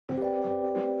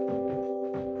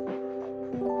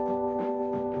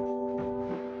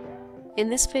In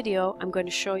this video, I'm going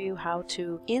to show you how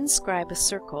to inscribe a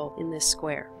circle in this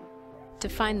square. To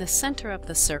find the center of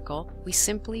the circle, we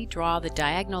simply draw the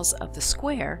diagonals of the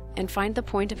square and find the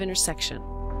point of intersection.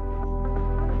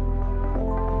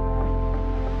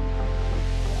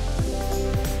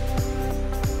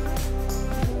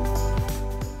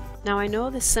 Now I know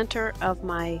the center of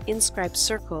my inscribed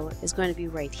circle is going to be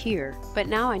right here, but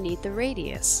now I need the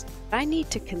radius. I need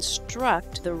to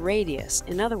construct the radius.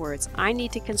 In other words, I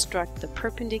need to construct the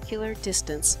perpendicular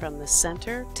distance from the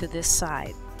center to this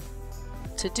side.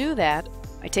 To do that,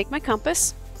 I take my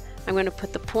compass. I'm going to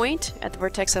put the point at the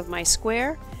vertex of my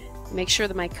square, make sure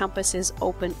that my compass is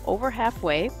open over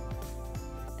halfway.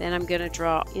 Then I'm going to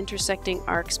draw intersecting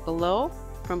arcs below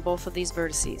from both of these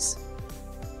vertices.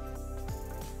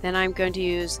 Then I'm going to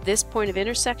use this point of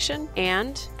intersection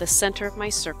and the center of my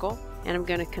circle, and I'm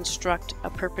going to construct a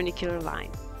perpendicular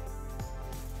line.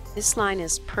 This line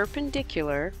is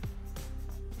perpendicular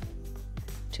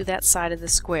to that side of the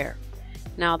square.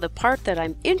 Now the part that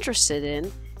I'm interested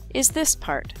in is this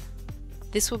part.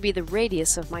 This will be the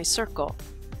radius of my circle.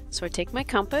 So I take my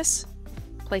compass,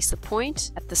 place the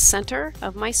point at the center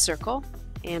of my circle,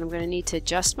 and I'm going to need to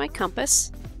adjust my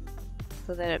compass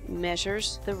so that it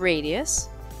measures the radius,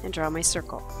 and draw my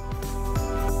circle.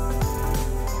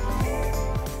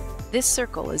 This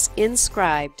circle is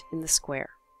inscribed in the square.